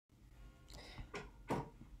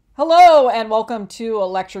Hello and welcome to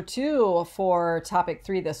lecture 2 for topic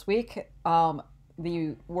 3 this week, where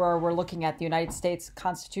we're looking at the United States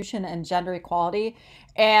Constitution and gender equality.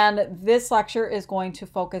 And this lecture is going to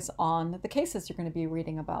focus on the cases you're going to be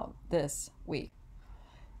reading about this week.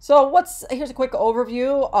 So here's a quick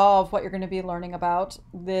overview of what you're going to be learning about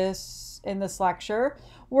in this lecture.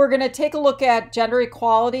 We're going to take a look at gender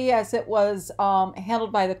equality as it was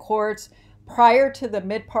handled by the courts prior to the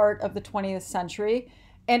mid part of the 20th century.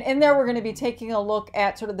 And in there, we're going to be taking a look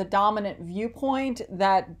at sort of the dominant viewpoint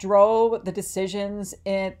that drove the decisions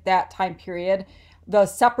in that time period, the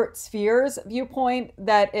separate spheres viewpoint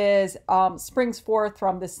that springs forth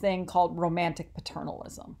from this thing called romantic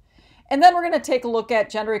paternalism. And then we're going to take a look at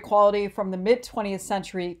gender equality from the mid 20th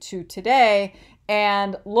century to today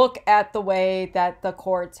and look at the way that the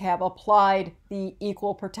courts have applied the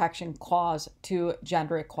Equal Protection Clause to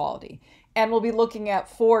gender equality. And we'll be looking at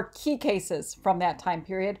 4 key cases from that time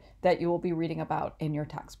period that you will be reading about in your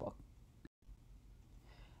textbook.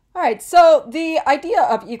 All right, so the idea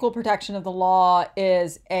of equal protection of the law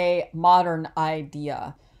is a modern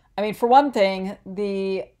idea. I mean, for one thing,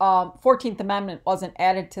 the 14th Amendment wasn't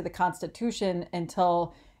added to the Constitution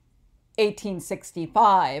until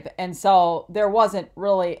 1865. And so there wasn't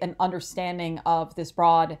really an understanding of this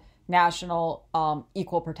broad national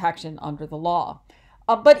equal protection under the law.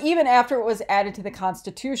 But even after it was added to the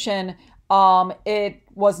Constitution, it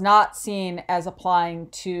was not seen as applying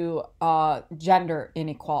to gender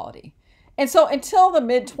inequality. And so until the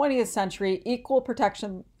mid 20th century, the Equal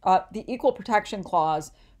Protection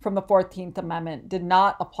Clause from the 14th Amendment did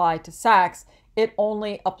not apply to sex. It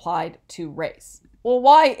only applied to race. Well,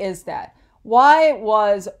 why is that? Why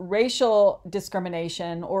was racial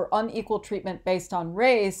discrimination or unequal treatment based on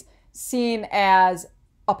race seen as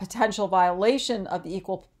a potential violation of the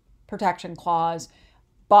Equal Protection Clause,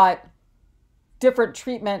 but different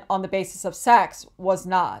treatment on the basis of sex was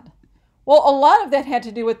not? Well, a lot of that had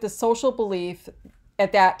to do with the social belief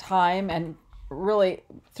at that time and really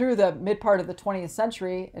through the mid part of the 20th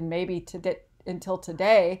century and maybe until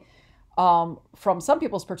today, from some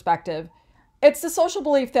people's perspective. It's the social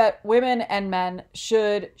belief that women and men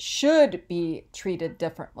should be treated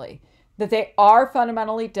differently, that they are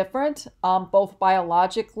fundamentally different, both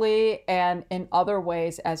biologically and in other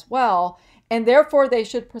ways as well, and therefore they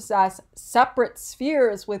should possess separate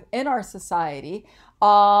spheres within our society,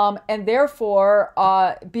 and therefore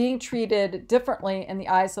being treated differently in the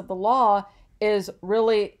eyes of the law is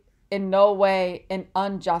really in no way an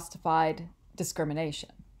unjustified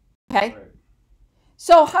discrimination. Okay? Right.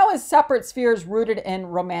 So how is separate spheres rooted in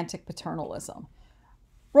romantic paternalism?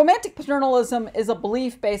 Romantic paternalism is a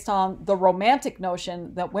belief based on the romantic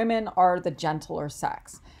notion that women are the gentler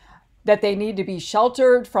sex, that they need to be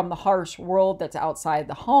sheltered from the harsh world that's outside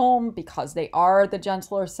the home because they are the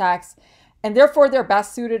gentler sex, and therefore they're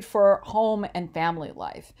best suited for home and family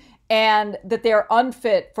life, and that they're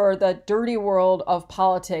unfit for the dirty world of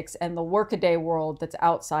politics and the workaday world that's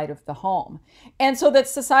outside of the home. And so that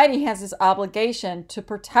society has this obligation to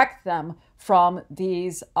protect them from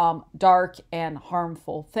these dark and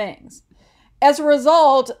harmful things. As a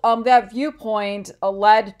result, that viewpoint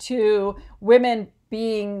led to women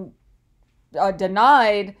being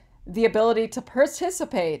denied the ability to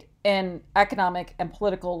participate in economic and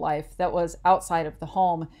political life that was outside of the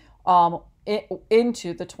home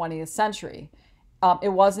into the 20th century. It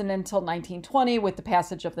wasn't until 1920, with the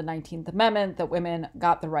passage of the 19th Amendment, that women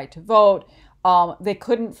got the right to vote. They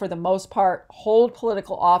couldn't, for the most part, hold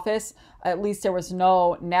political office. At least there was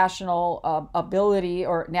no national ability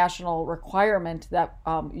or national requirement that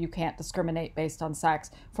you can't discriminate based on sex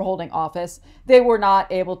for holding office. They were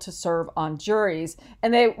not able to serve on juries,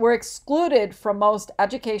 and they were excluded from most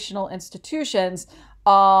educational institutions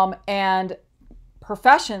and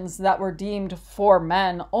professions that were deemed for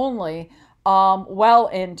men only well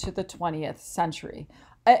into the 20th century.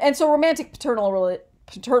 And so romantic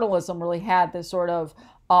paternalism really had this sort of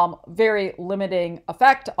very limiting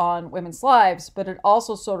effect on women's lives, but it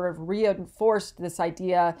also sort of reinforced this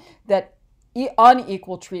idea that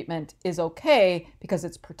unequal treatment is okay because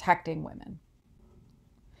it's protecting women.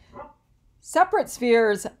 Separate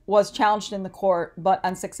spheres was challenged in the court, but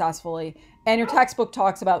unsuccessfully. And your textbook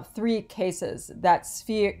talks about 3 cases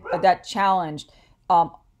that challenged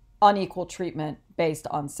unequal treatment based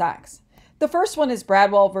on sex. The first one is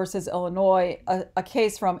Bradwell versus Illinois, a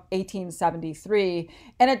case from 1873,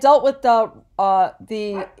 and it dealt with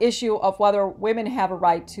the issue of whether women have a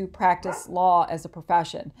right to practice law as a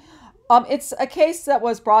profession. It's a case that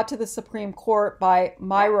was brought to the Supreme Court by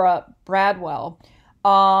Myra Bradwell.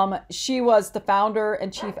 She was the founder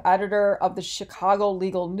and chief editor of the Chicago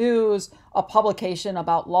Legal News, a publication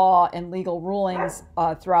about law and legal rulings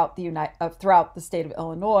throughout the state of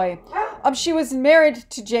Illinois. She was married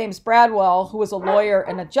to James Bradwell, who was a lawyer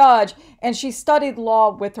and a judge, and she studied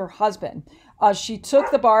law with her husband. She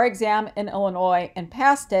took the bar exam in Illinois and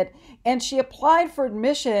passed it, and she applied for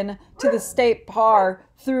admission to the state bar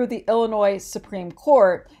through the Illinois Supreme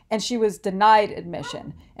Court, and she was denied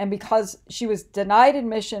admission. And because she was denied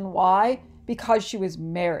admission, why? Because she was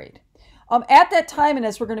married. At that time, and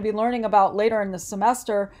as we're going to be learning about later in the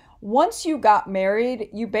semester, once you got married,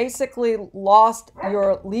 you basically lost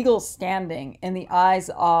your legal standing in the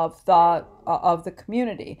eyes of the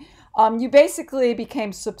community. You basically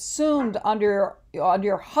became subsumed under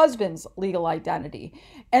your husband's legal identity.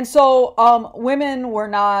 And so women were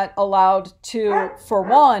not allowed to, for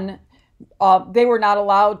one, they were not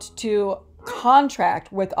allowed to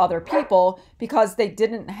contract with other people because they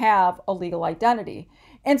didn't have a legal identity.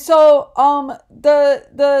 And so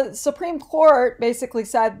the Supreme Court basically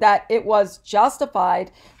said that it was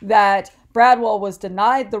justified that Bradwell was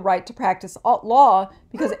denied the right to practice law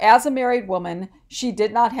because as a married woman, she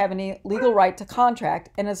did not have any legal right to contract.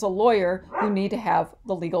 And as a lawyer, you need to have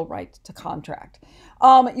the legal right to contract.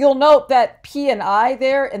 You'll note that P and I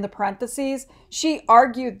there in the parentheses, she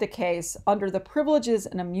argued the case under the Privileges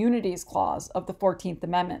and Immunities Clause of the 14th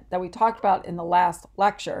Amendment that we talked about in the last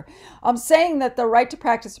lecture, saying that the right to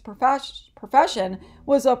practice a profession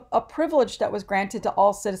was a privilege that was granted to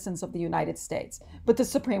all citizens of the United States. But the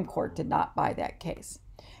Supreme Court did not buy that case.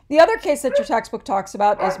 The other case that your textbook talks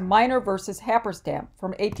about is Minor versus Happerstamp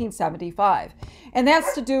from 1875. And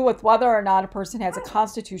that's to do with whether or not a person has a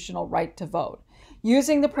constitutional right to vote.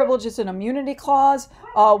 Using the Privileges and Immunity Clause,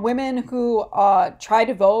 women who tried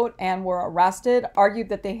to vote and were arrested argued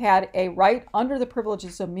that they had a right under the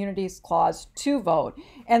Privileges and Immunities Clause to vote,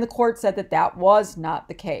 and the court said that that was not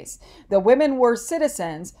the case. The women were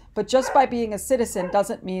citizens, but just by being a citizen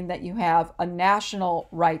doesn't mean that you have a national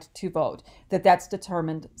right to vote, that's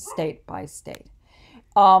determined state by state.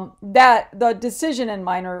 That the decision in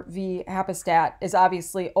Minor v. Happerstamp is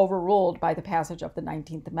obviously overruled by the passage of the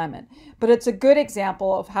 19th Amendment, but it's a good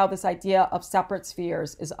example of how this idea of separate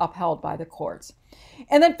spheres is upheld by the courts.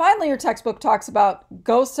 And then finally, your textbook talks about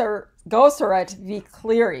Gossaret v.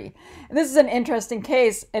 Cleary. And this is an interesting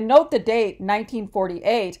case, and note the date,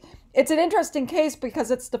 1948. It's an interesting case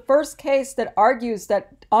because it's the first case that argues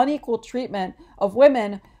that unequal treatment of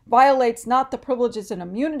women violates not the Privileges and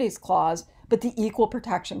Immunities Clause, but the Equal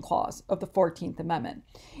Protection Clause of the 14th Amendment.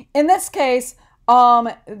 In this case,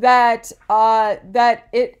 it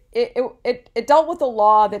dealt with a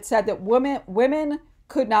law that said that women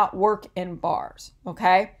could not work in bars.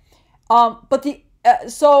 Okay, but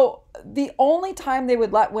so the only time they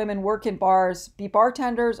would let women work in bars, be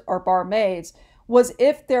bartenders or barmaids, was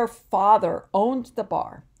if their father owned the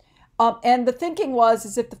bar. And the thinking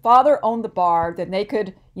is if the father owned the bar, then they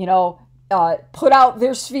could, put out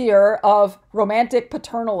their sphere of romantic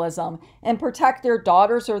paternalism and protect their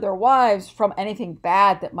daughters or their wives from anything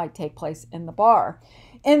bad that might take place in the bar.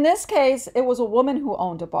 In this case, it was a woman who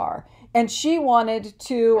owned a bar, and she wanted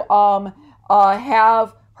to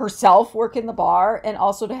have herself work in the bar and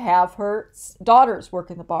also to have her daughters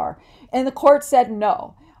work in the bar. And the court said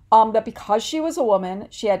no. That because she was a woman,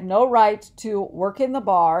 she had no right to work in the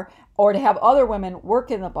bar or to have other women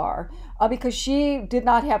work in the bar because she did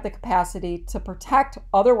not have the capacity to protect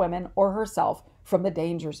other women or herself from the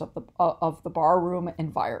dangers of the barroom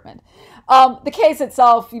environment. The case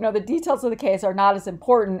itself, the details of the case are not as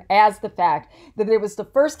important as the fact that it was the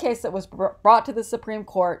first case that was brought to the Supreme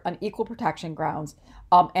Court on equal protection grounds,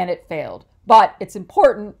 and it failed. But it's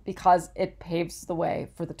important because it paves the way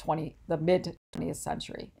for the mid-20th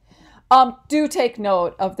century. Do take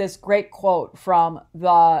note of this great quote from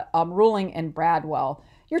the ruling in Bradwell.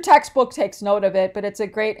 Your textbook takes note of it, but it's a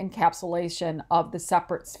great encapsulation of the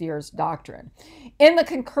separate spheres doctrine. In the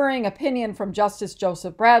concurring opinion from Justice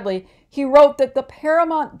Joseph Bradley, he wrote that the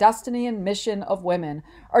paramount destiny and mission of women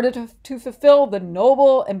are to fulfill the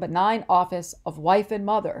noble and benign office of wife and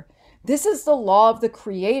mother. This is the law of the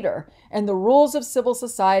Creator, and the rules of civil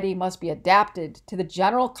society must be adapted to the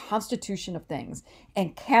general constitution of things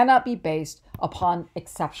and cannot be based upon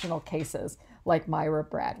exceptional cases like Myra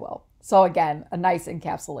Bradwell. So again, a nice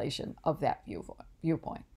encapsulation of that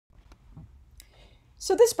viewpoint.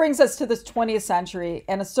 So this brings us to this 20th century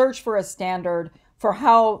and a search for a standard for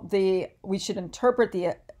how we should interpret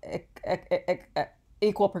the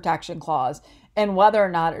Equal Protection Clause and whether or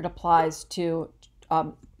not it applies to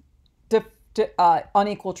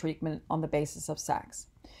unequal treatment on the basis of sex.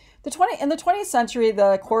 In the 20th century,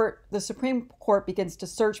 the Supreme Court begins to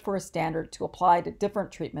search for a standard to apply to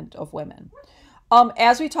different treatment of women.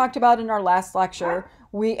 As we talked about in our last lecture,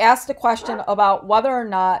 we asked a question about whether or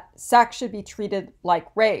not sex should be treated like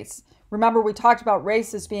race. Remember, we talked about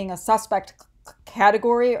race as being a suspect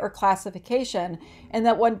category or classification, and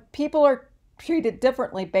that when people are treated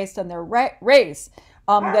differently based on their race,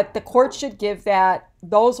 that the court should give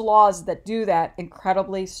those laws that do that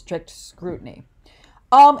incredibly strict scrutiny.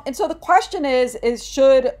 And so the question is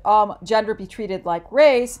should gender be treated like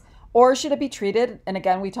race, or should it be treated, and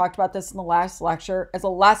again, we talked about this in the last lecture, as a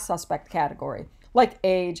less suspect category, like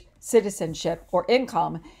age, citizenship, or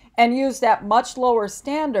income, and use that much lower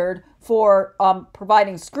standard for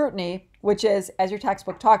providing scrutiny, which is, as your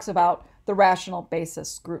textbook talks about, the rational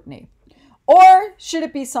basis scrutiny. Or should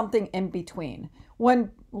it be something in between?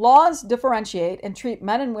 When laws differentiate and treat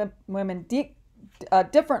men and women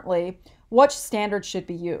differently, what standard should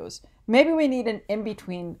be used? Maybe we need an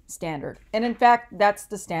in-between standard. And in fact, that's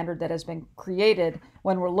the standard that has been created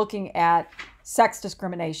when we're looking at sex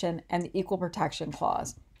discrimination and the Equal Protection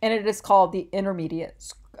Clause. And it is called the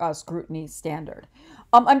intermediate scrutiny standard.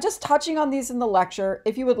 I'm just touching on these in the lecture.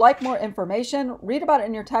 If you would like more information, read about it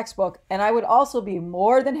in your textbook, and I would also be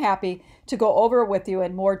more than happy to go over with you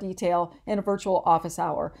in more detail in a virtual office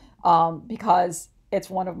hour, because it's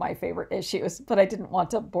one of my favorite issues, but I didn't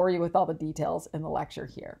want to bore you with all the details in the lecture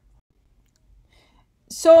here.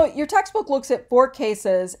 So your textbook looks at 4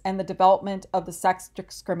 cases and the development of the sex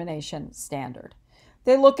discrimination standard.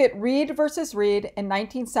 They look at Reed versus Reed in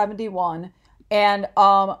 1971, and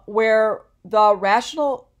where the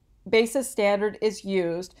rational basis standard is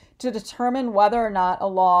used to determine whether or not a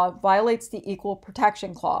law violates the Equal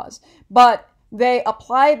Protection Clause. But they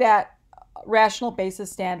apply that rational basis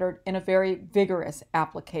standard in a very vigorous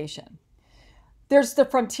application. There's the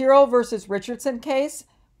Frontiero versus Richardson case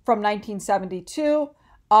from 1972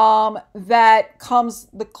 that comes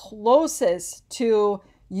the closest to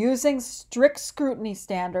using strict scrutiny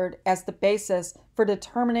standard as the basis for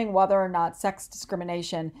determining whether or not sex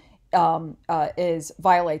discrimination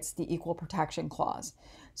violates the Equal Protection Clause.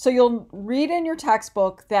 So you'll read in your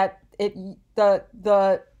textbook that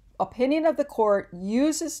the opinion of the court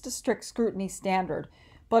uses the strict scrutiny standard,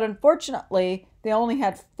 but unfortunately, they only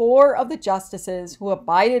had 4 of the justices who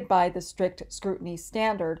abided by the strict scrutiny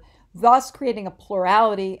standard, thus creating a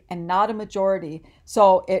plurality and not a majority.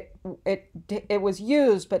 So it was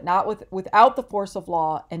used, but not without the force of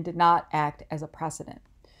law, and did not act as a precedent.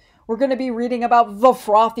 We're going to be reading about the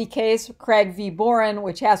frothy case, Craig v. Boren,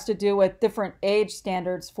 which has to do with different age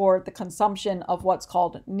standards for the consumption of what's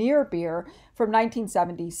called near beer from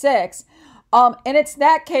 1976. And it's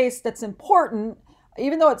that case that's important,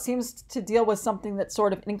 even though it seems to deal with something that's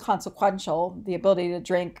sort of inconsequential, the ability to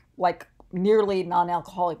drink like nearly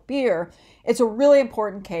non-alcoholic beer. It's a really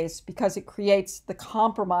important case because it creates the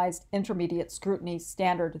compromised intermediate scrutiny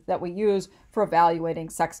standard that we use for evaluating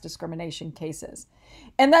sex discrimination cases.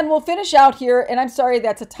 And then we'll finish out here, and I'm sorry,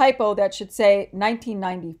 that's a typo. That should say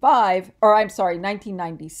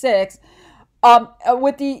 1996,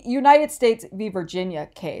 with the United States v. Virginia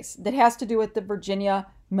case that has to do with the Virginia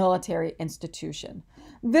Military Institution.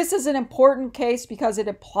 This is an important case because it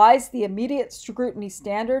applies the immediate scrutiny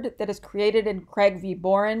standard that is created in Craig v.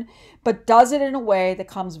 Boren, but does it in a way that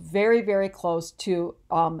comes very, very close to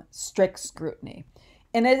strict scrutiny.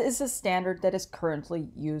 And it is a standard that is currently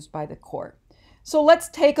used by the court. So let's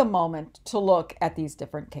take a moment to look at these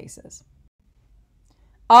different cases.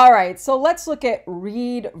 All right, so let's look at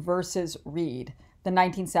Reed versus Reed, the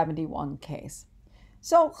 1971 case.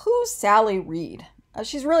 So who's Sally Reed?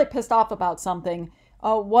 She's really pissed off about something.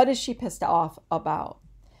 What is she pissed off about?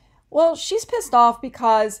 Well, she's pissed off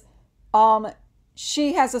because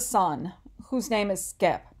she has a son whose name is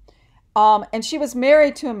Skip. And she was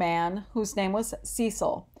married to a man whose name was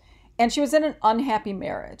Cecil. And she was in an unhappy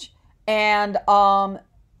marriage. And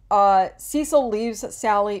Cecil leaves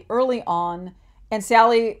Sally early on, and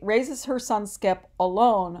Sally raises her son Skip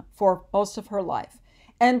alone for most of her life.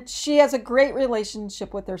 And she has a great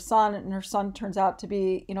relationship with her son, and her son turns out to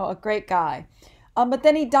be, a great guy. But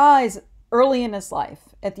then he dies early in his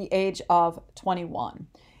life at the age of 21.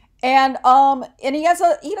 And he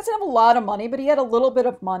doesn't have a lot of money, but he had a little bit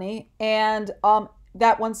of money. And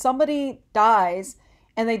that when somebody dies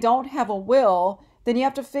and they don't have a will, then you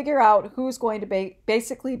have to figure out who's going to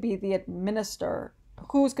basically be the administrator,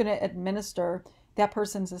 who's going to administer that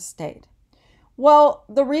person's estate. Well,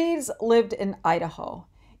 the Reeds lived in Idaho.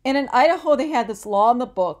 And in Idaho, they had this law in the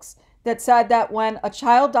books that said that when a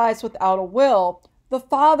child dies without a will, the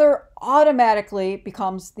father automatically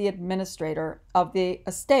becomes the administrator of the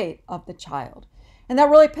estate of the child. And that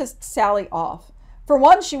really pissed Sally off. For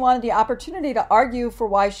one, she wanted the opportunity to argue for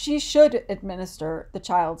why she should administer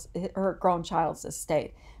her grown child's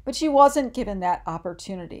estate, but she wasn't given that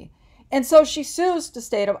opportunity. And so she sues the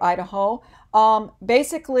state of Idaho,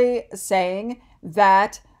 basically saying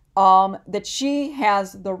that she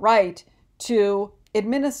has the right to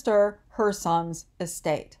administer her son's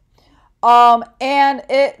estate.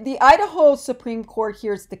 The Idaho Supreme Court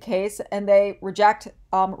hears the case, and they reject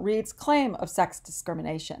Reed's claim of sex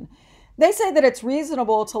discrimination. They say that it's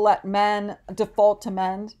reasonable to let men default to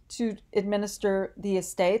men to administer the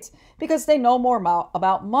estates because they know more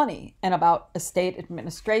about money and about estate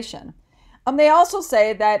administration. They also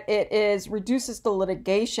say that it reduces the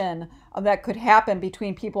litigation that could happen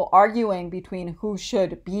between people arguing between who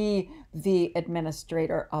should be the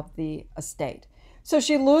administrator of the estate. So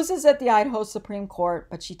she loses at the Idaho Supreme Court,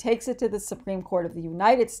 but she takes it to the Supreme Court of the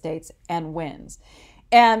United States and wins.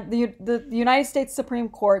 And the United States Supreme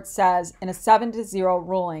Court says in a 7-0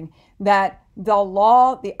 ruling that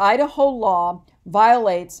the Idaho law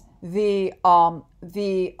violates the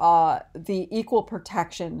equal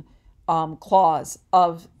protection clause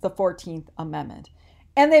of the 14th Amendment.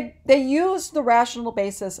 And they use the rational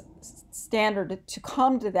basis standard to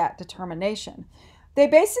come to that determination. They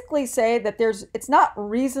basically say that it's not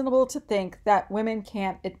reasonable to think that women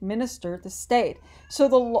can't administer the state. So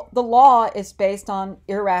the law is based on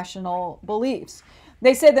irrational beliefs.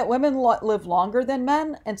 They say that women live longer than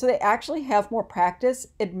men, and so they actually have more practice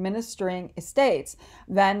administering estates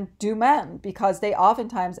than do men because they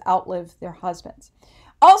oftentimes outlive their husbands.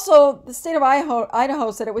 Also, the state of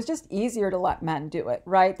Idaho said it was just easier to let men do it,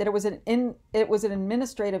 right? That it was an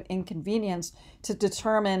administrative inconvenience to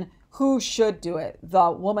determine who should do it,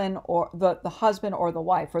 the woman or the husband or the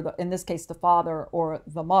wife, or in this case, the father or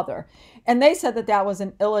the mother. And they said that was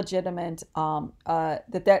an illegitimate,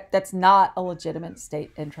 that's not a legitimate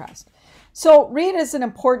state interest. So Reed is an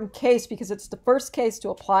important case because it's the first case to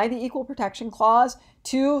apply the Equal Protection Clause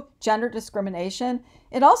to gender discrimination.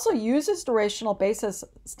 It also uses the rational basis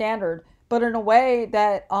standard, but in a way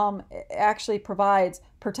that actually provides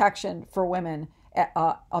protection for women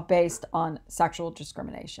based on sexual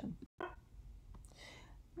discrimination.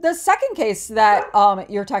 The second case that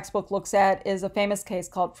your textbook looks at is a famous case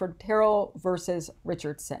called Frontero versus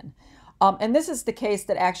Richardson. And this is the case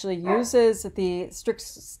that actually uses the strict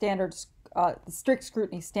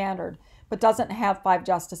scrutiny standard, but doesn't have 5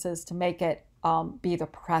 justices to make it be the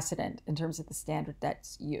precedent in terms of the standard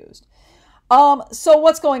that's used. So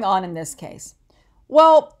what's going on in this case?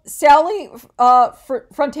 Well, Sally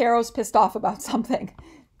Frontero's pissed off about something.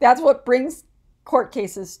 That's what brings court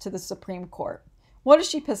cases to the Supreme Court. What is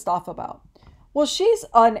she pissed off about? Well, she's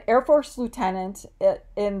an Air Force lieutenant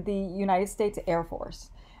in the United States Air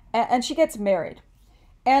Force, and she gets married.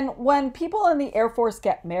 And when people in the Air Force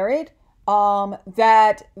get married,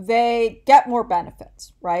 that they get more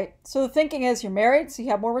benefits, right? So the thinking is you're married, so you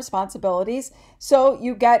have more responsibilities. So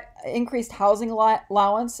you get increased housing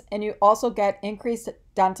allowance, and you also get increased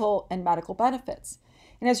dental and medical benefits.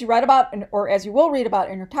 And as you read about, or as you will read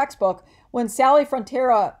about in your textbook, when Sally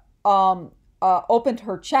Frontero opened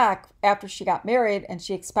her check after she got married and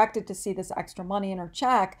she expected to see this extra money in her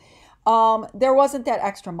check, there wasn't that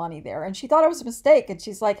extra money there. And she thought it was a mistake. And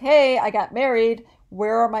she's like, hey, I got married.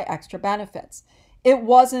 Where are my extra benefits? It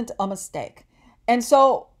wasn't a mistake. And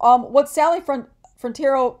so what Sally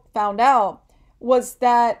Frontero found out was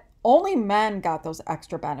that only men got those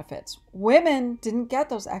extra benefits. Women didn't get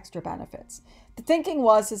those extra benefits. The thinking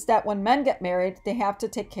is that when men get married, they have to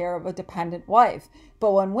take care of a dependent wife.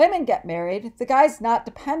 But when women get married, the guy's not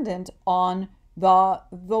dependent on the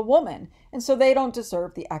woman. And so they don't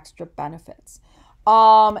deserve the extra benefits. They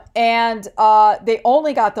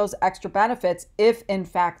only got those extra benefits if, in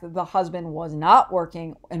fact, the husband was not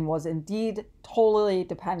working and was indeed totally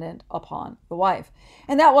dependent upon the wife.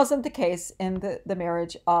 And that wasn't the case in the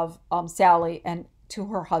marriage of Sally and to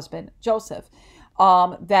her husband, Joseph,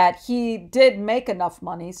 that he did make enough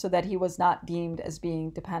money so that he was not deemed as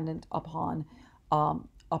being dependent upon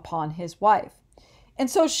his wife. And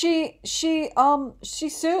so she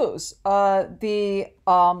sues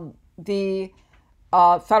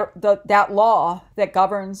that law that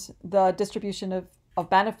governs the distribution of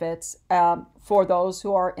benefits for those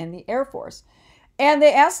who are in the Air Force. And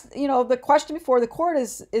they asked, the question before the court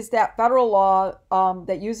is that federal law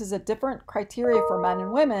that uses a different criteria for men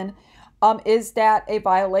and women, is that a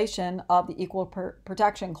violation of the Equal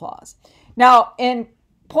Protection Clause? Now, in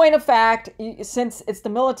point of fact, since it's the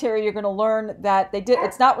military, you're going to learn that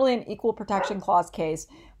it's not really an Equal Protection Clause case,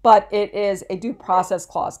 but it is a Due Process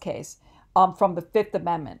Clause case from the Fifth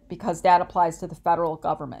Amendment, because that applies to the federal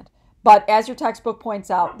government. But as your textbook points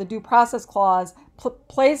out, the Due Process Clause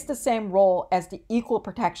plays the same role as the Equal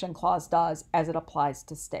Protection Clause does as it applies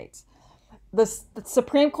to states. The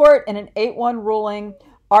Supreme Court, in an 8-1 ruling,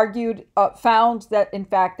 found that, in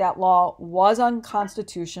fact, that law was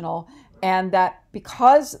unconstitutional, and that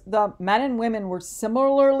because the men and women were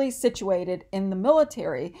similarly situated in the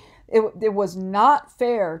military, it was not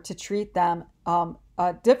fair to treat them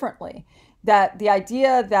differently. That the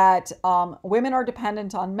idea that women are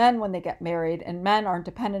dependent on men when they get married and men are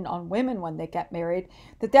dependent on women when they get married,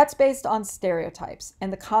 that's based on stereotypes.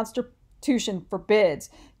 And the Constitution forbids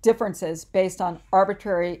differences based on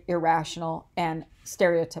arbitrary, irrational, and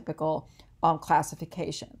stereotypical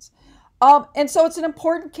classifications. And so it's an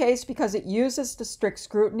important case because it uses the strict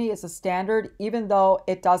scrutiny as a standard, even though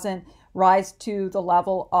it doesn't rise to the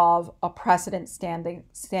level of a precedent standard.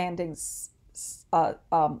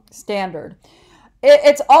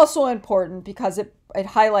 It's also important because it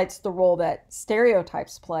highlights the role that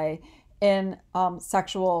stereotypes play in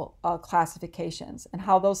sexual classifications and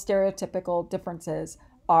how those stereotypical differences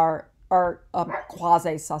are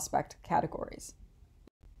quasi-suspect categories.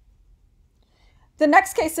 The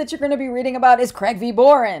next case that you're going to be reading about is Craig v.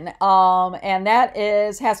 Boren, and that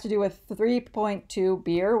has to do with 3.2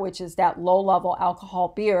 beer, which is that low-level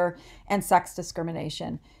alcohol beer, and sex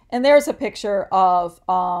discrimination. And there's a picture of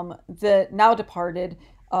the now departed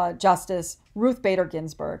Justice Ruth Bader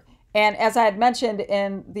Ginsburg. And as I had mentioned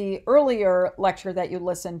in the earlier lecture that you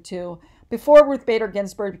listened to, before Ruth Bader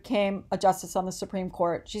Ginsburg became a justice on the Supreme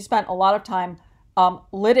Court, she spent a lot of time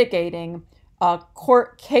litigating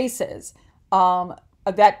court cases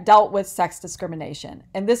that dealt with sex discrimination.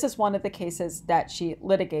 And this is one of the cases that she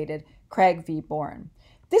litigated, Craig v. Boren.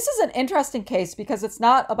 This is an interesting case because it's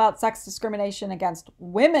not about sex discrimination against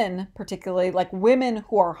women, particularly, like women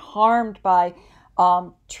who are harmed by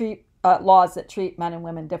laws that treat men and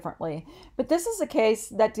women differently. But this is a case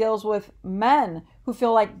that deals with men who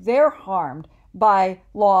feel like they're harmed by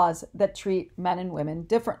laws that treat men and women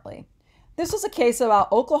differently. This was a case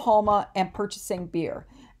about Oklahoma and purchasing beer.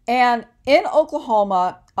 And in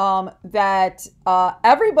Oklahoma,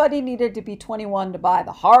 everybody needed to be 21 to buy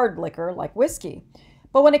the hard liquor like whiskey.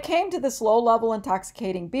 But when it came to this low-level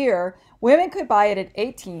intoxicating beer, women could buy it at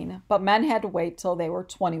 18, but men had to wait till they were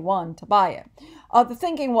 21 to buy it. The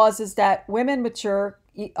thinking is that women mature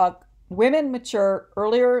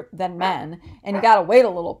earlier than men, and you got to wait a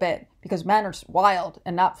little bit because men are wild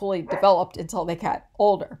and not fully developed until they get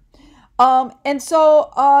older. And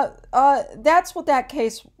so that's what that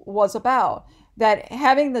case was about, that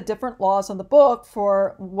having the different laws on the book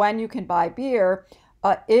for when you can buy beer,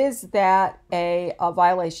 is that a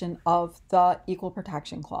violation of the Equal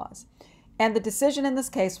Protection Clause? And the decision in this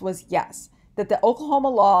case was yes, that the Oklahoma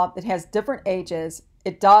law that has different ages,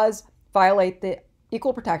 it does violate the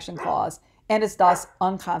Equal Protection Clause and is thus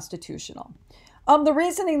unconstitutional. The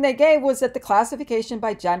reasoning they gave was that the classification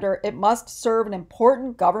by gender, it must serve an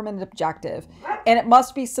important government objective, and it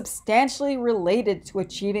must be substantially related to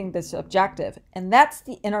achieving this objective. And that's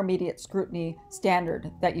the intermediate scrutiny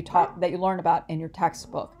standard that you learn about in your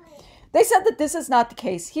textbook. They said that this is not the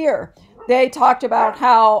case here. They talked about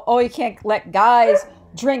how, you can't let guys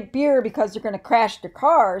drink beer because they're going to crash their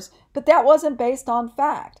cars, but that wasn't based on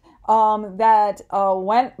fact. That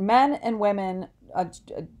when men and women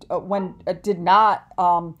did not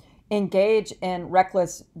engage in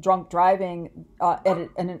reckless drunk driving at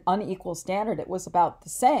an unequal standard, it was about the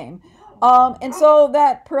same. And so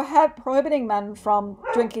that prohibiting men from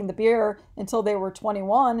drinking the beer until they were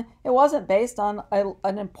 21, it wasn't based on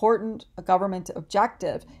an important government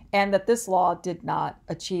objective, and that this law did not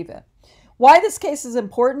achieve it. Why this case is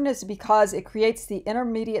important is because it creates the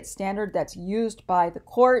intermediate standard that's used by the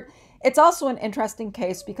court. It's also an interesting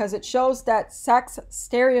case because it shows that sex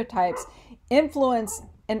stereotypes influence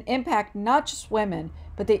and impact not just women,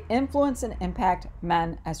 but they influence and impact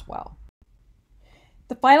men as well.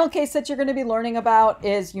 The final case that you're going to be learning about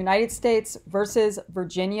is United States versus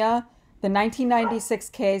Virginia, the 1996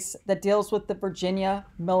 case that deals with the Virginia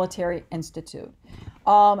Military Institute.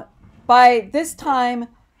 By this time,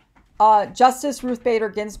 Justice Ruth Bader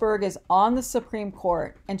Ginsburg is on the Supreme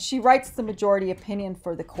Court, and she writes the majority opinion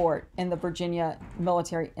for the court in the Virginia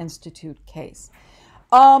Military Institute case.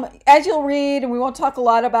 As you'll read, and we won't talk a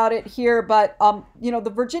lot about it here, but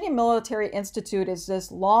the Virginia Military Institute is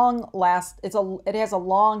this it has a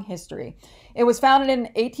long history. It was founded in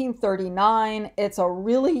 1839. It's a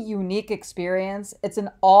really unique experience. It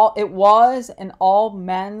was an all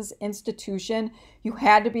men's institution You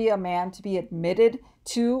had to be a man to be admitted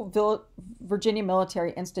to Virginia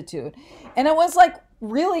Military Institute. And it was like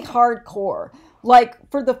really hardcore. Like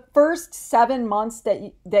for the first 7 months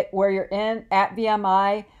that where you're in at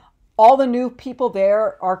VMI, all the new people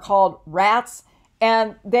there are called rats,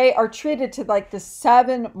 and they are treated to like the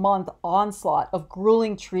 7-month onslaught of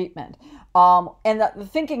grueling treatment. And the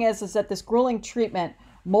thinking is that this grueling treatment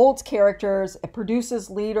molds characters, it produces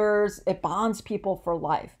leaders, it bonds people for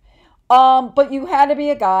life. But you had to be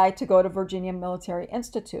a guy to go to Virginia Military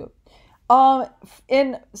Institute.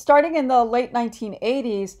 Starting in the late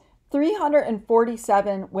 1980s,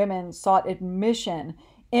 347 women sought admission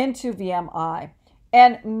into VMI,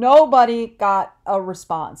 and nobody got a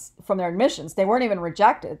response from their admissions. They weren't even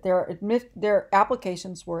rejected. Their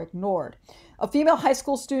applications were ignored. A female high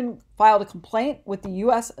school student filed a complaint with the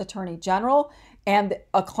U.S. Attorney General and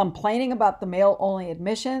complaining about the male-only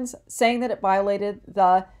admissions, saying that it violated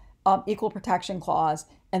the Equal Protection Clause,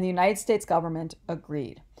 and the United States government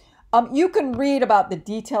agreed. You can read about the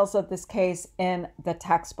details of this case in the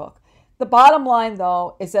textbook. The bottom line,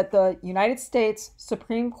 though, is that the United States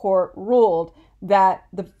Supreme Court ruled that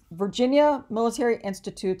the Virginia Military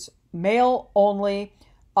Institute's male-only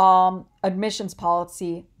admissions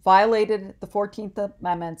policy violated the 14th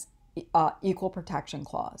Amendment's Equal Protection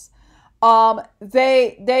Clause.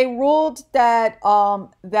 They ruled that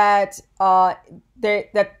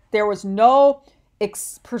there was no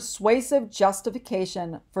persuasive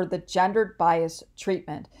justification for the gendered bias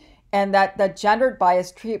treatment, and that the gendered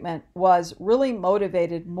bias treatment was really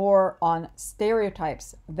motivated more on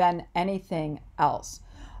stereotypes than anything else.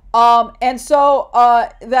 And so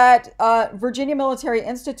Virginia Military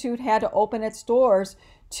Institute had to open its doors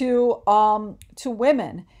to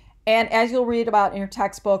women. And as you'll read about in your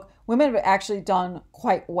textbook, women have actually done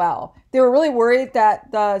quite well. They were really worried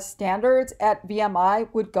that the standards at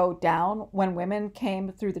VMI would go down when women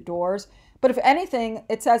came through the doors. But if anything,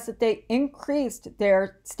 it says that they increased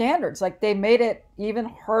their standards, like they made it even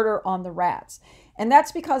harder on the rats. And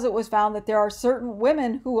that's because it was found that there are certain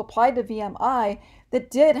women who applied to VMI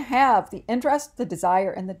that did have the interest, the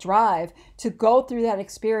desire, and the drive to go through that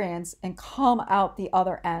experience and come out the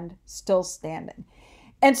other end still standing.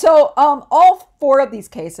 And so all 4 of these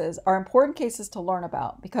cases are important cases to learn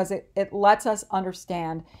about because it lets us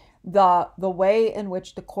understand the way in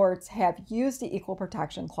which the courts have used the Equal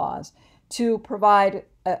Protection Clause to provide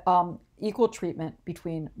equal treatment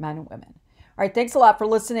between men and women. All right, thanks a lot for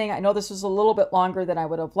listening. I know this was a little bit longer than I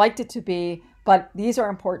would have liked it to be, but these are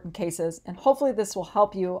important cases, and hopefully this will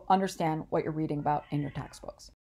help you understand what you're reading about in your textbooks.